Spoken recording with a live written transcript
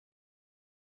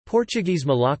Portuguese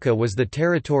Malacca was the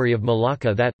territory of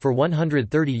Malacca that, for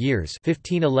 130 years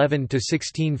 1511 to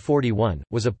 1641,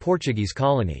 was a Portuguese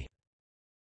colony.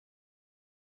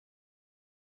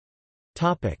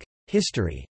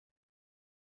 History.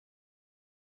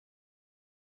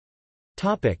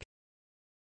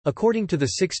 According to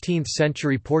the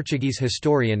 16th-century Portuguese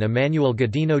historian Emmanuel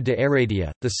Godinho de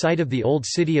Heredia, the site of the old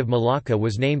city of Malacca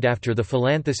was named after the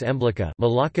Philanthus emblica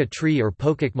Malacca tree or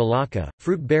Pokok Malacca,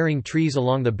 fruit-bearing trees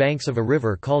along the banks of a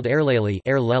river called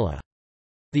Airlele.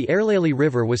 The Airlele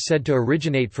River was said to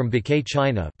originate from Bukit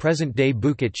China, present-day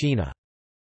Bukit China.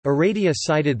 Heredia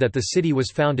cited that the city was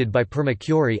founded by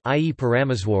Permacury, i.e.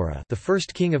 Parameswara, the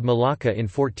first king of Malacca in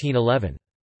 1411.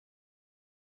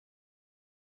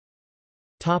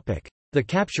 The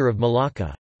capture of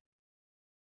Malacca.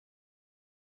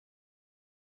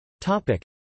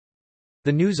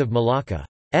 The news of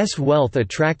Malacca's wealth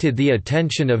attracted the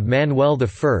attention of Manuel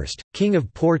I, King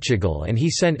of Portugal, and he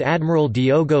sent Admiral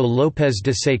Diogo Lopes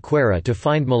de Sequeira to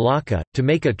find Malacca, to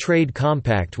make a trade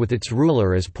compact with its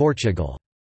ruler as Portugal's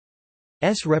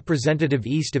representative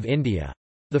east of India.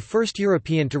 The first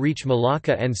European to reach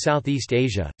Malacca and Southeast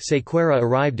Asia, Sequeira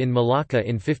arrived in Malacca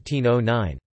in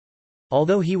 1509.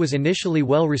 Although he was initially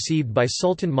well received by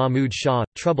Sultan Mahmud Shah,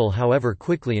 trouble however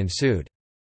quickly ensued.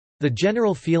 The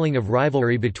general feeling of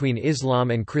rivalry between Islam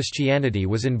and Christianity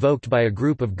was invoked by a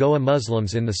group of Goa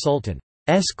Muslims in the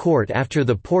Sultan's court after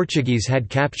the Portuguese had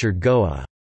captured Goa.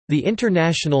 The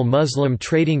international Muslim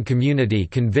trading community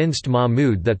convinced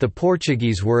Mahmud that the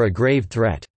Portuguese were a grave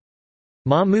threat.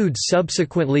 Mahmud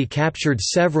subsequently captured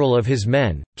several of his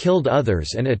men, killed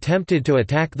others and attempted to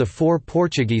attack the 4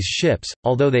 Portuguese ships,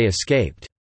 although they escaped.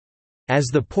 As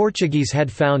the Portuguese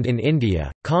had found in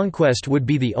India, conquest would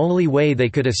be the only way they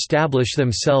could establish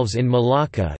themselves in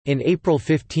Malacca. In April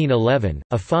 1511,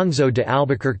 Afonso de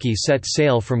Albuquerque set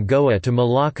sail from Goa to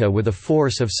Malacca with a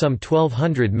force of some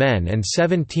 1,200 men and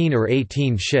 17 or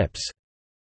 18 ships.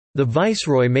 The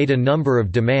viceroy made a number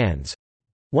of demands,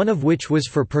 one of which was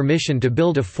for permission to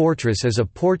build a fortress as a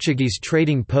Portuguese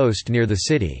trading post near the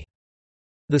city.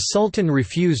 The Sultan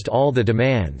refused all the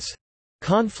demands.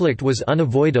 Conflict was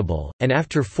unavoidable, and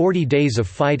after 40 days of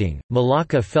fighting,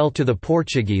 Malacca fell to the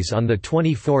Portuguese on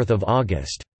 24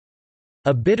 August.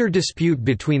 A bitter dispute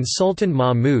between Sultan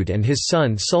Mahmud and his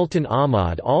son Sultan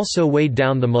Ahmad also weighed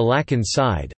down the Malaccan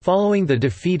side. Following the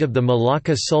defeat of the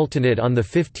Malacca Sultanate on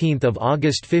 15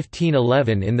 August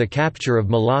 1511 in the capture of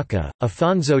Malacca,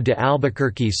 Afonso de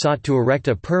Albuquerque sought to erect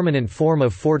a permanent form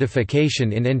of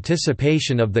fortification in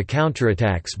anticipation of the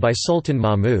counterattacks by Sultan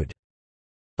Mahmud.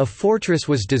 A fortress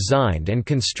was designed and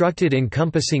constructed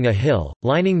encompassing a hill,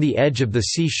 lining the edge of the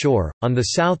sea shore, on the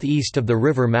southeast of the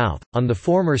river mouth, on the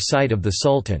former site of the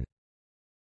Sultan's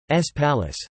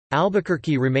palace.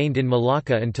 Albuquerque remained in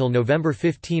Malacca until November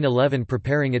 1511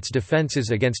 preparing its defences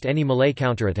against any Malay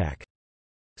counterattack.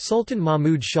 Sultan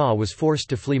Mahmud Shah was forced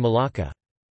to flee Malacca.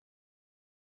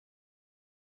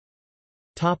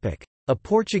 A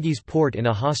Portuguese port in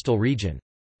a hostile region.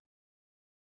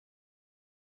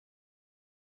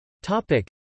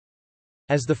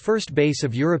 As the first base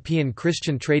of European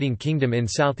Christian trading kingdom in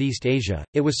Southeast Asia,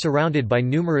 it was surrounded by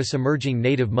numerous emerging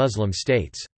native Muslim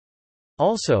states.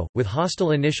 Also, with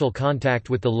hostile initial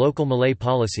contact with the local Malay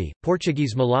policy,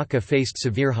 Portuguese Malacca faced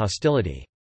severe hostility.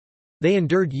 They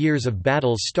endured years of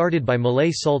battles started by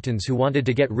Malay sultans who wanted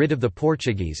to get rid of the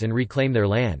Portuguese and reclaim their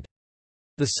land.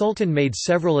 The Sultan made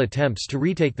several attempts to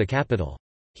retake the capital.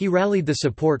 He rallied the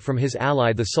support from his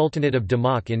ally the Sultanate of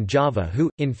Demak in Java who,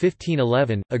 in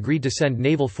 1511, agreed to send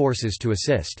naval forces to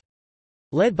assist.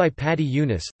 Led by Padi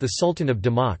Yunus, the Sultan of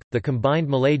Demak, the combined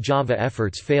Malay-Java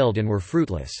efforts failed and were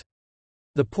fruitless.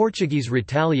 The Portuguese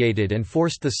retaliated and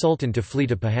forced the Sultan to flee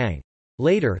to Pahang.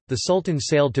 Later, the Sultan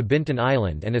sailed to Bintan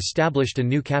Island and established a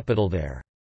new capital there.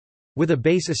 With a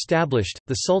base established,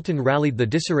 the Sultan rallied the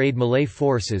disarrayed Malay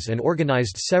forces and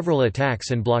organized several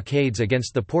attacks and blockades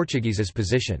against the Portuguese's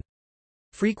position.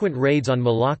 Frequent raids on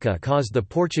Malacca caused the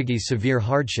Portuguese severe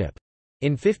hardship.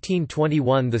 In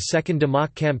 1521 the Second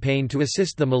Demak campaign to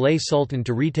assist the Malay Sultan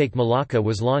to retake Malacca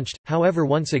was launched, however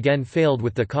once again failed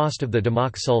with the cost of the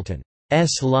Demak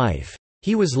Sultan's life.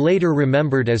 He was later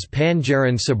remembered as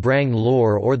Pangeran Seberang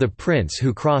Lor or the prince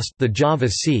who crossed the Java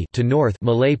Sea to North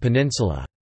Malay Peninsula.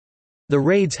 The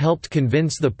raids helped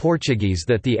convince the Portuguese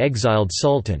that the exiled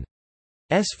Sultan's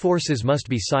forces must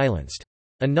be silenced.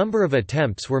 A number of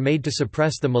attempts were made to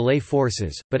suppress the Malay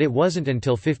forces, but it wasn't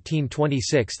until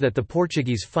 1526 that the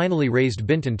Portuguese finally razed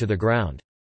Bintan to the ground.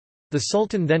 The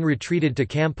Sultan then retreated to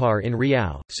Kampar in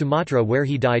Riau, Sumatra where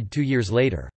he died 2 years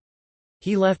later.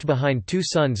 He left behind 2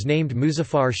 sons named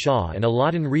Muzaffar Shah and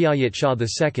Alauddin Riayat Shah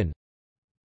II.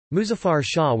 Muzaffar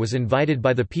Shah was invited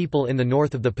by the people in the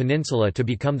north of the peninsula to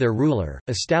become their ruler,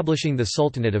 establishing the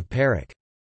Sultanate of Perak.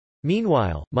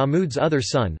 Meanwhile, Mahmud's other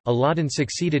son, Alauddin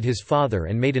succeeded his father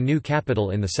and made a new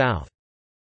capital in the south.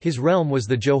 His realm was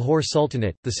the Johor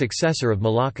Sultanate, the successor of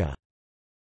Malacca.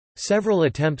 Several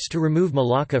attempts to remove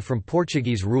Malacca from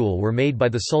Portuguese rule were made by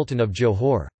the Sultan of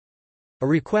Johor. A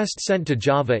request sent to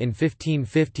Java in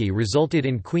 1550 resulted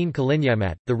in Queen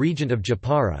Kalinyamat, the regent of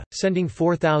Jepara, sending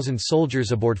 4,000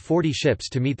 soldiers aboard 40 ships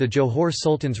to meet the Johor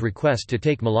Sultan's request to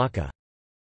take Malacca.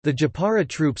 The Jepara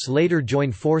troops later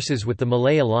joined forces with the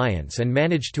Malay alliance and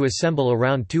managed to assemble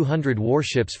around 200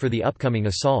 warships for the upcoming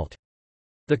assault.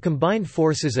 The combined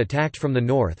forces attacked from the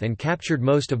north and captured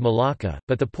most of Malacca,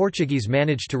 but the Portuguese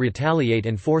managed to retaliate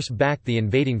and force back the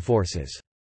invading forces.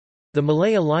 The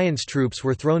Malay alliance troops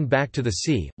were thrown back to the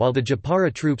sea, while the Jepara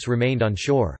troops remained on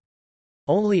shore.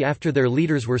 Only after their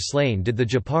leaders were slain did the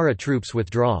Jepara troops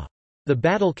withdraw. The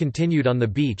battle continued on the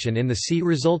beach and in the sea,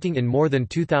 resulting in more than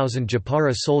 2,000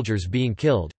 Jepara soldiers being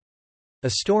killed.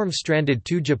 A storm stranded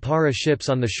 2 Jepara ships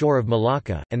on the shore of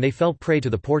Malacca, and they fell prey to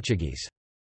the Portuguese.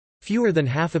 Fewer than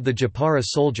half of the Jepara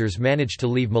soldiers managed to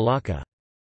leave Malacca.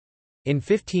 In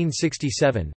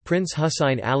 1567, Prince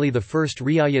Husayn Ali I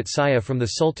Riayat Saya from the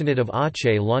Sultanate of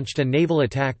Aceh launched a naval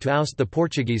attack to oust the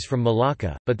Portuguese from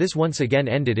Malacca, but this once again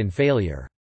ended in failure.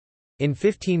 In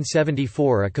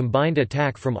 1574 a combined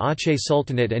attack from Aceh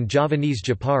Sultanate and Javanese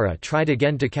Jepara tried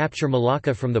again to capture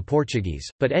Malacca from the Portuguese,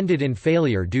 but ended in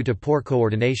failure due to poor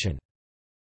coordination.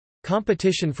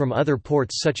 Competition from other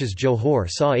ports such as Johor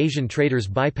saw Asian traders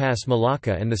bypass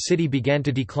Malacca and the city began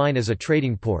to decline as a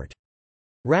trading port.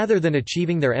 Rather than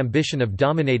achieving their ambition of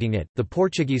dominating it, the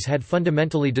Portuguese had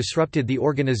fundamentally disrupted the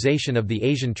organization of the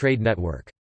Asian trade network.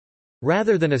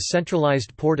 Rather than a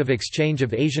centralized port of exchange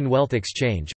of Asian wealth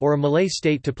exchange, or a Malay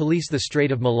state to police the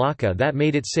Strait of Malacca that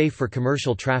made it safe for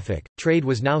commercial traffic, trade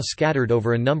was now scattered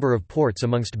over a number of ports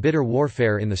amongst bitter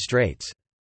warfare in the straits.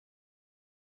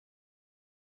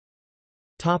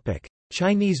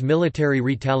 Chinese military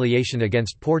retaliation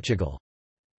against Portugal.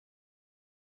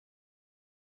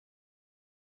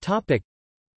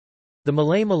 The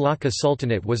Malay Malacca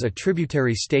Sultanate was a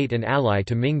tributary state and ally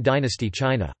to Ming dynasty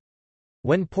China.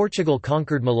 When Portugal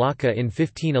conquered Malacca in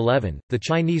 1511, the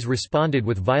Chinese responded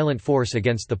with violent force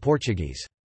against the Portuguese.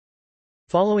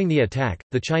 Following the attack,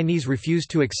 the Chinese refused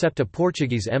to accept a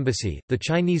Portuguese embassy. The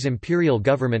Chinese imperial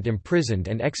government imprisoned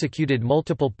and executed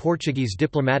multiple Portuguese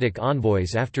diplomatic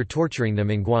envoys after torturing them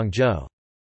in Guangzhou.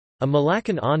 A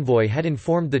Malaccan envoy had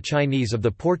informed the Chinese of the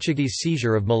Portuguese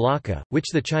seizure of Malacca, which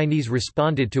the Chinese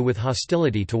responded to with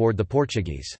hostility toward the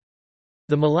Portuguese.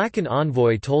 The Malaccan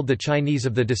envoy told the Chinese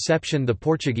of the deception the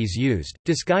Portuguese used,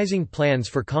 disguising plans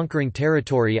for conquering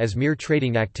territory as mere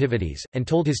trading activities, and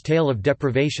told his tale of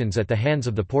deprivations at the hands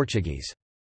of the Portuguese.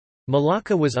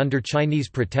 Malacca was under Chinese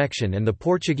protection and the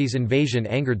Portuguese invasion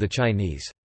angered the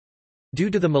Chinese. Due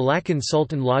to the Malaccan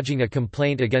Sultan lodging a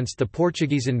complaint against the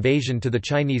Portuguese invasion to the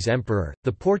Chinese emperor,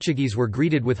 the Portuguese were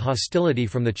greeted with hostility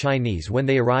from the Chinese when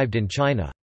they arrived in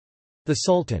China. The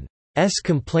Sultan's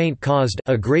complaint caused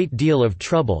a great deal of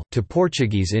trouble to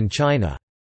Portuguese in China.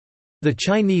 The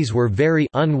Chinese were very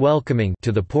unwelcoming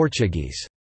to the Portuguese.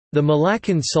 The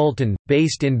Malaccan Sultan,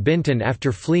 based in Bintan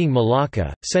after fleeing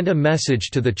Malacca, sent a message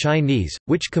to the Chinese,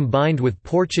 which combined with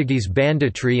Portuguese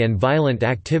banditry and violent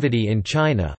activity in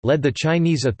China, led the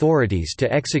Chinese authorities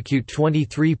to execute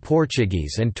 23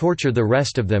 Portuguese and torture the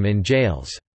rest of them in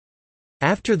jails.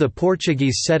 After the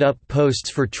Portuguese set up posts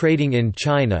for trading in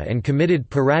China and committed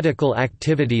piratical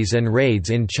activities and raids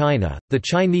in China, the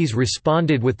Chinese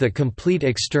responded with the complete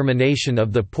extermination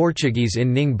of the Portuguese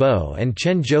in Ningbo, and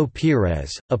Chenjo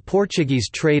Pires, a Portuguese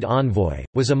trade envoy,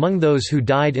 was among those who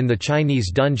died in the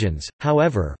Chinese dungeons.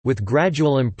 However, with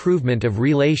gradual improvement of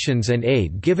relations and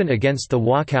aid given against the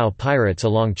Wokou pirates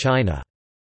along China's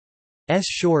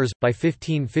shores, by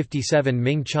 1557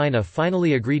 Ming China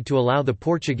finally agreed to allow the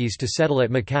Portuguese to settle at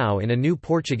Macau in a new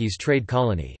Portuguese trade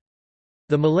colony.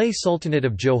 The Malay Sultanate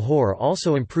of Johor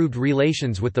also improved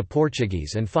relations with the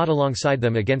Portuguese and fought alongside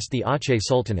them against the Aceh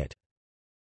Sultanate.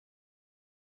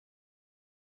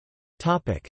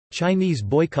 Chinese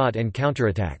boycott and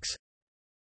counterattacks.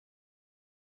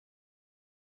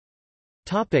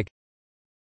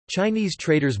 Chinese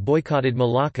traders boycotted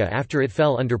Malacca after it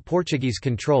fell under Portuguese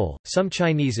control. Some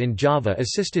Chinese in Java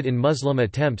assisted in Muslim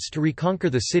attempts to reconquer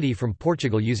the city from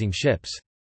Portugal using ships.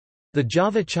 The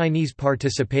Java Chinese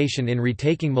participation in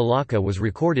retaking Malacca was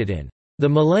recorded in the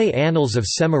Malay Annals of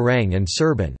Semarang and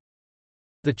Serban.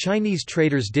 The Chinese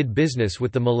traders did business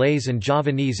with the Malays and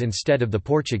Javanese instead of the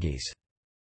Portuguese.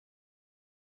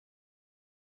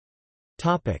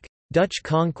 Dutch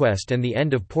conquest and the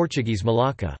end of Portuguese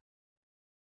Malacca.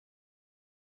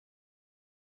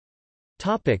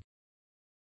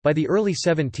 By the early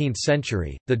 17th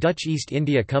century, the Dutch East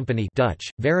India Company Dutch,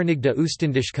 Verenigde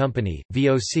Oostindische Company,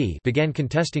 VOC began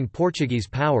contesting Portuguese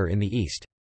power in the east.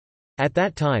 At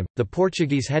that time, the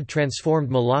Portuguese had transformed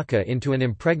Malacca into an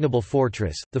impregnable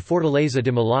fortress, the Fortaleza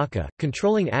de Malacca,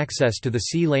 controlling access to the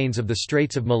sea lanes of the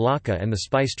Straits of Malacca and the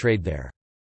spice trade there.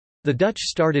 The Dutch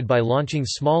started by launching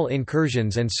small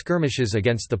incursions and skirmishes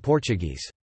against the Portuguese.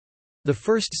 The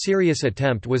first serious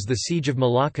attempt was the Siege of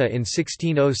Malacca in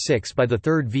 1606 by the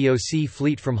 3rd VOC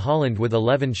fleet from Holland with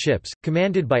 11 ships,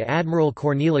 commanded by Admiral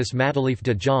Cornelis Matelief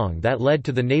de Jong, that led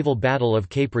to the naval battle of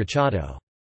Cape Rachado.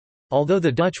 Although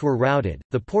the Dutch were routed,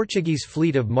 the Portuguese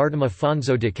fleet of Martim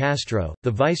Afonso de Castro,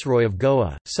 the Viceroy of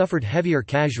Goa, suffered heavier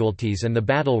casualties, and the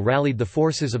battle rallied the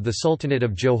forces of the Sultanate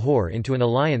of Johor into an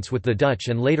alliance with the Dutch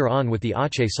and later on with the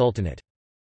Aceh Sultanate.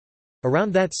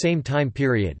 Around that same time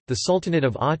period, the Sultanate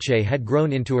of Aceh had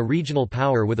grown into a regional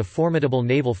power with a formidable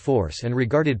naval force and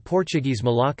regarded Portuguese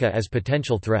Malacca as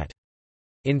potential threat.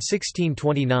 In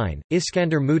 1629,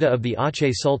 Iskandar Muda of the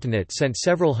Aceh Sultanate sent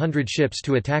several hundred ships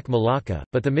to attack Malacca,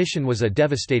 but the mission was a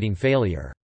devastating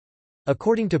failure.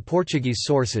 According to Portuguese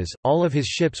sources, all of his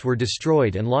ships were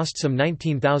destroyed and lost some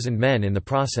 19,000 men in the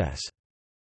process.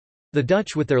 The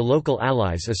Dutch with their local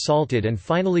allies assaulted and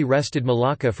finally wrested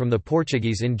Malacca from the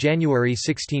Portuguese in January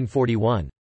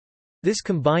 1641. This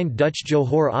combined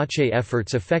Dutch-Johor-Aceh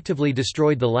efforts effectively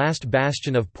destroyed the last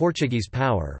bastion of Portuguese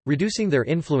power, reducing their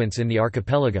influence in the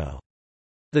archipelago.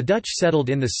 The Dutch settled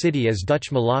in the city as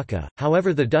Dutch Malacca,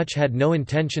 however the Dutch had no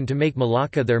intention to make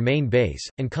Malacca their main base,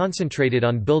 and concentrated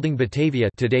on building Batavia,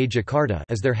 today Jakarta,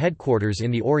 as their headquarters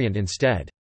in the Orient instead.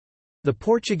 The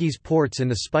Portuguese ports in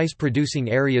the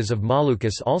spice-producing areas of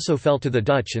Moluccas also fell to the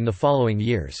Dutch in the following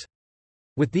years.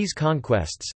 With these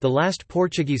conquests, the last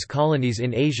Portuguese colonies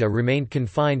in Asia remained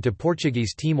confined to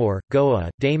Portuguese Timor,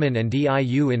 Goa, Daman and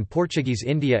Diu in Portuguese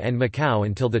India and Macau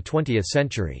until the 20th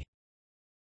century.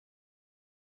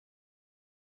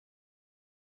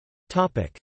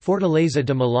 Fortaleza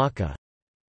de Malacca.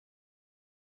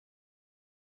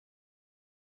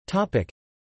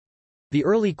 The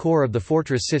early core of the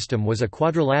fortress system was a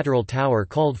quadrilateral tower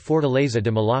called Fortaleza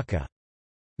de Malacca.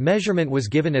 Measurement was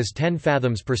given as 10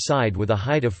 fathoms per side with a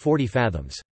height of 40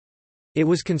 fathoms. It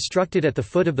was constructed at the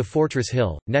foot of the fortress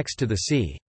hill, next to the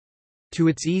sea. To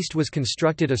its east was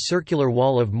constructed a circular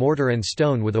wall of mortar and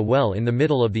stone with a well in the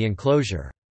middle of the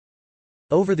enclosure.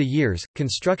 Over the years,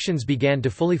 constructions began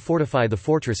to fully fortify the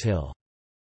fortress hill.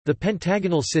 The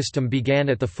pentagonal system began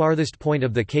at the farthest point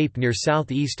of the cape near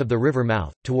southeast of the river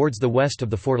mouth, towards the west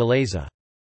of the fortaleza.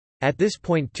 At this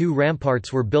point 2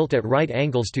 ramparts were built at right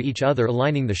angles to each other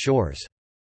lining the shores.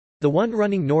 The one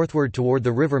running northward toward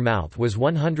the river mouth was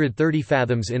 130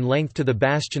 fathoms in length to the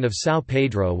bastion of São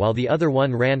Pedro, while the other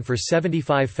one ran for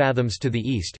 75 fathoms to the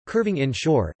east, curving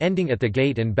inshore, ending at the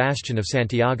gate and bastion of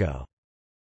Santiago.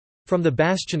 From the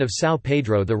bastion of São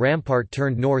Pedro the rampart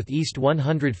turned northeast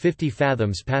 150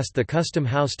 fathoms past the Custom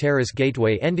House Terrace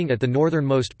gateway ending at the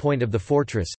northernmost point of the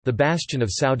fortress, the bastion of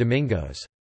São Domingos.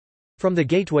 From the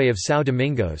gateway of São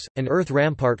Domingos, an earth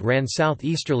rampart ran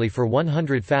southeasterly for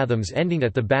 100 fathoms ending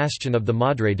at the bastion of the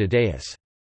Madre de Deus.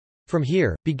 From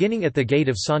here, beginning at the gate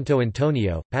of Santo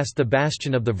Antonio, past the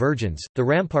bastion of the Virgins, the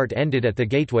rampart ended at the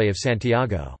gateway of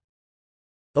Santiago.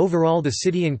 Overall the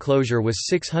city enclosure was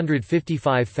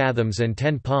 655 fathoms and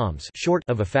 10 palms short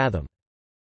of a fathom.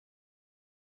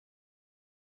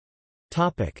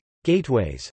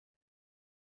 Gateways.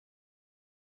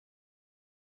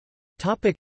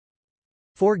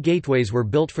 4 gateways were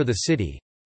built for the city.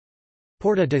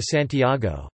 Porta de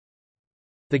Santiago,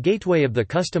 the gateway of the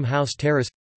Custom House Terrace,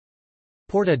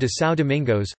 Porta de São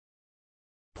Domingos,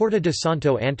 Porta de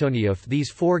Santo Antonio. Of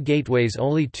these 4 gateways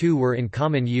only 2 were in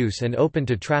common use and open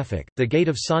to traffic, the gate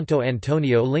of Santo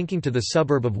Antonio linking to the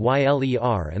suburb of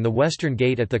Yler and the western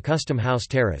gate at the Custom House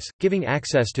Terrace, giving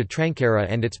access to Tranqueira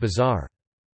and its bazaar.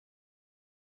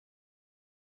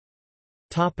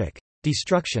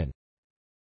 Destruction.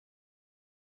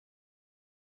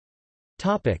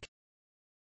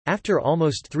 After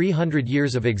almost 300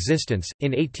 years of existence,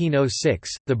 in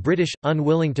 1806, the British,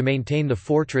 unwilling to maintain the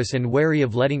fortress and wary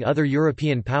of letting other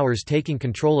European powers taking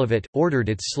control of it, ordered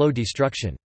its slow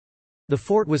destruction. The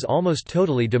fort was almost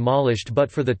totally demolished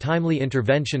but for the timely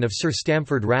intervention of Sir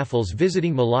Stamford Raffles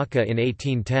visiting Malacca in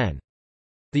 1810.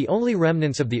 The only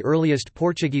remnants of the earliest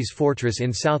Portuguese fortress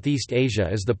in Southeast Asia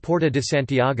is the Porta de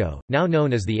Santiago, now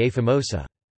known as the A Famosa.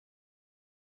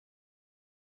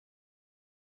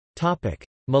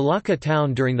 Malacca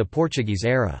town during the Portuguese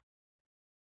era.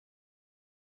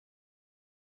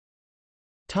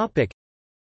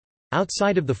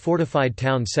 Outside of the fortified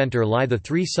town centre lie the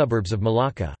three suburbs of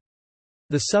Malacca.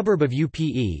 The suburb of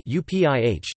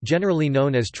UPIH, generally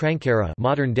known as Tranqueira,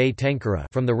 modern-day Tenkara,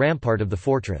 from the rampart of the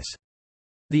fortress.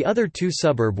 The other two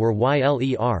suburb were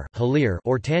Yler Hilir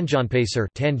or Tanjungpasir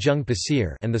Tanjung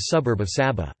Pasir and the suburb of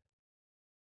Sabah.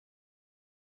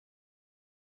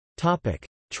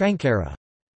 Tranqueira.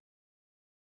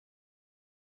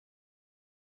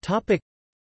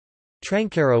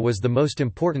 Tranqueira was the most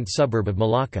important suburb of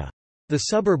Malacca. The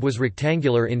suburb was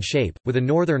rectangular in shape, with a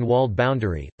northern walled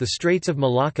boundary, the Straits of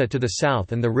Malacca to the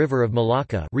south and the River of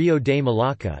Malacca, Rio de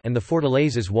Malacca, and the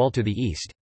Fortalezas Wall to the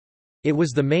east. It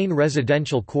was the main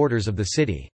residential quarters of the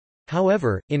city.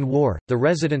 However, in war, the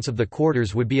residents of the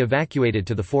quarters would be evacuated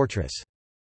to the fortress.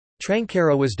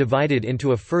 Tranqueira was divided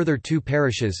into a further two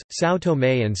parishes, São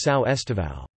Tomé and São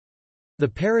Estevão. The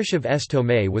parish of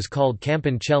Estomé was called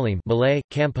Kampung Cheling, Malay,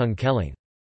 Kampung Keling.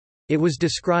 It was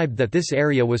described that this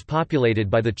area was populated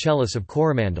by the Chelis of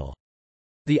Coromandel.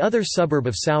 The other suburb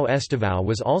of São Estevão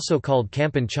was also called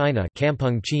Kampung China,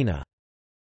 Kampung China.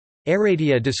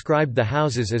 Aradia described the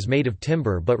houses as made of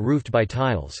timber but roofed by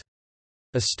tiles.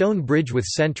 A stone bridge with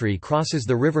sentry crosses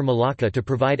the river Malacca to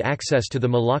provide access to the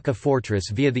Malacca fortress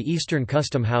via the eastern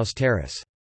custom house terrace.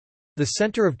 The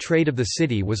center of trade of the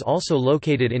city was also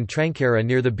located in Tranqueira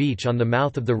near the beach on the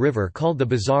mouth of the river called the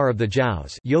Bazaar of the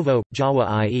Jaws Yovo, Jawa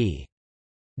i.e.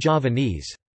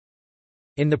 Javanese.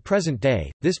 In the present day,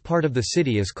 this part of the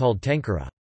city is called Tenkara.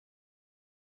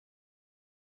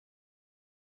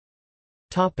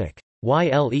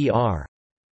 Yler.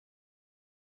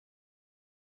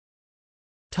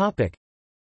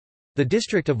 The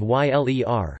district of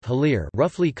Yler Hilir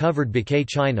roughly covered Bukit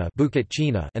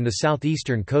China and the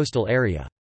southeastern coastal area.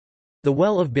 The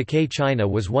well of Bukit China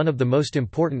was one of the most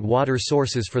important water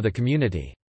sources for the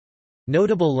community.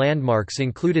 Notable landmarks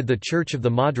included the Church of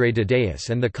the Madre de Deus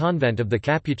and the Convent of the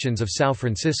Capuchins of São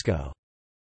Francisco.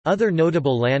 Other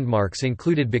notable landmarks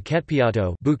included Bukit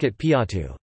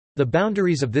Piatu. The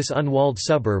boundaries of this unwalled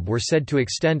suburb were said to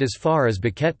extend as far as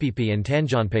Bukit Pipi and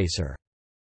Tanjungpasir.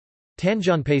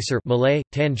 Tanjungpasir Malay,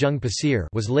 Tanjung Pasir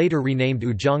was later renamed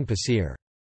Ujung Pasir.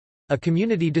 A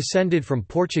community descended from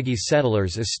Portuguese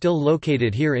settlers is still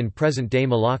located here in present-day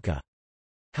Malacca.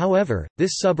 However,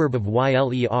 this suburb of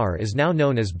Yler is now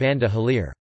known as Banda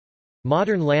Hilir.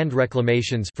 Modern land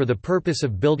reclamations for the purpose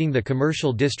of building the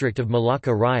commercial district of Malacca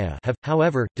Raya have,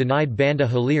 however, denied Banda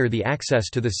Hilir the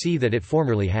access to the sea that it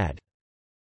formerly had.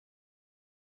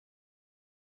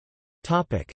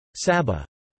 Sabah.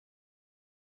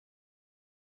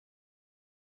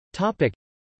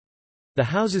 The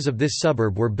houses of this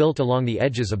suburb were built along the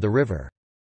edges of the river.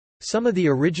 Some of the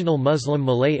original Muslim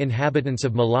Malay inhabitants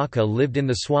of Malacca lived in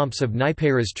the swamps of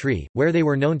Nipayras tree, where they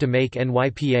were known to make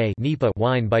Nipa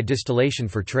wine by distillation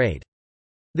for trade.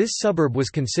 This suburb was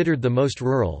considered the most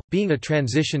rural, being a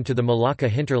transition to the Malacca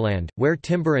hinterland, where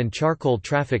timber and charcoal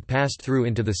traffic passed through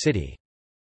into the city.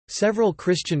 Several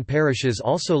Christian parishes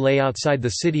also lay outside the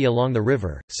city along the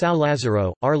river, São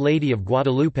Lázaro, Our Lady of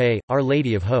Guadalupe, Our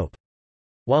Lady of Hope.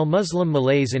 While Muslim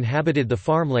Malays inhabited the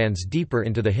farmlands deeper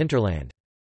into the hinterland.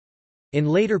 In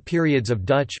later periods of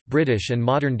Dutch, British and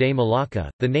modern-day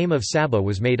Malacca, the name of Sabah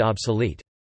was made obsolete.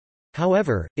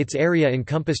 However, its area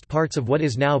encompassed parts of what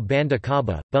is now Banda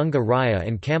Kaba, Bunga Raya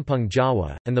and Kampung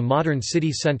Jawa, and the modern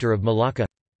city centre of Malacca.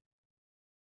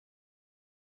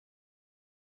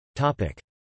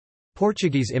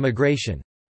 Portuguese immigration.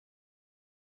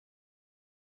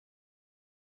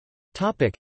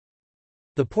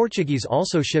 The Portuguese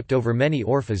also shipped over many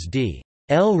orphas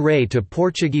del Rey to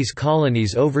Portuguese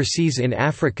colonies overseas in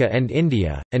Africa and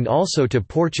India, and also to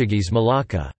Portuguese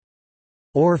Malacca.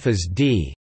 Orphas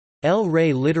del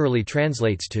Rey literally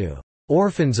translates to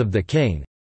orphans of the king,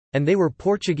 and they were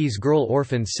Portuguese girl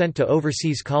orphans sent to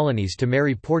overseas colonies to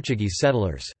marry Portuguese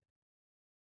settlers.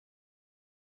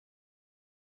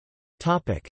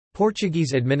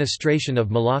 Portuguese administration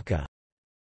of Malacca.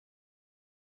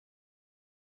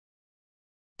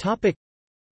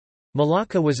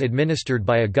 Malacca was administered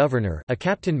by a governor, a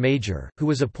captain major, who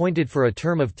was appointed for a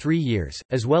term of 3 years,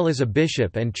 as well as a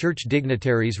bishop and church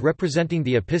dignitaries representing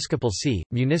the episcopal see,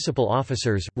 municipal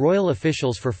officers, royal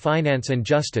officials for finance and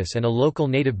justice and a local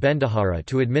native bendahara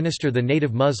to administer the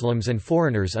native Muslims and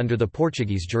foreigners under the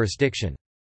Portuguese jurisdiction.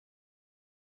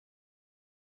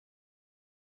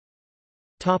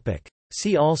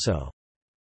 See also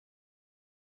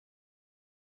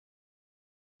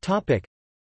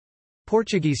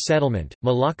Portuguese settlement,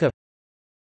 Malacca,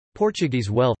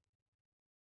 Portuguese well.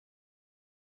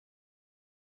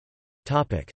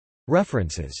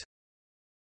 References.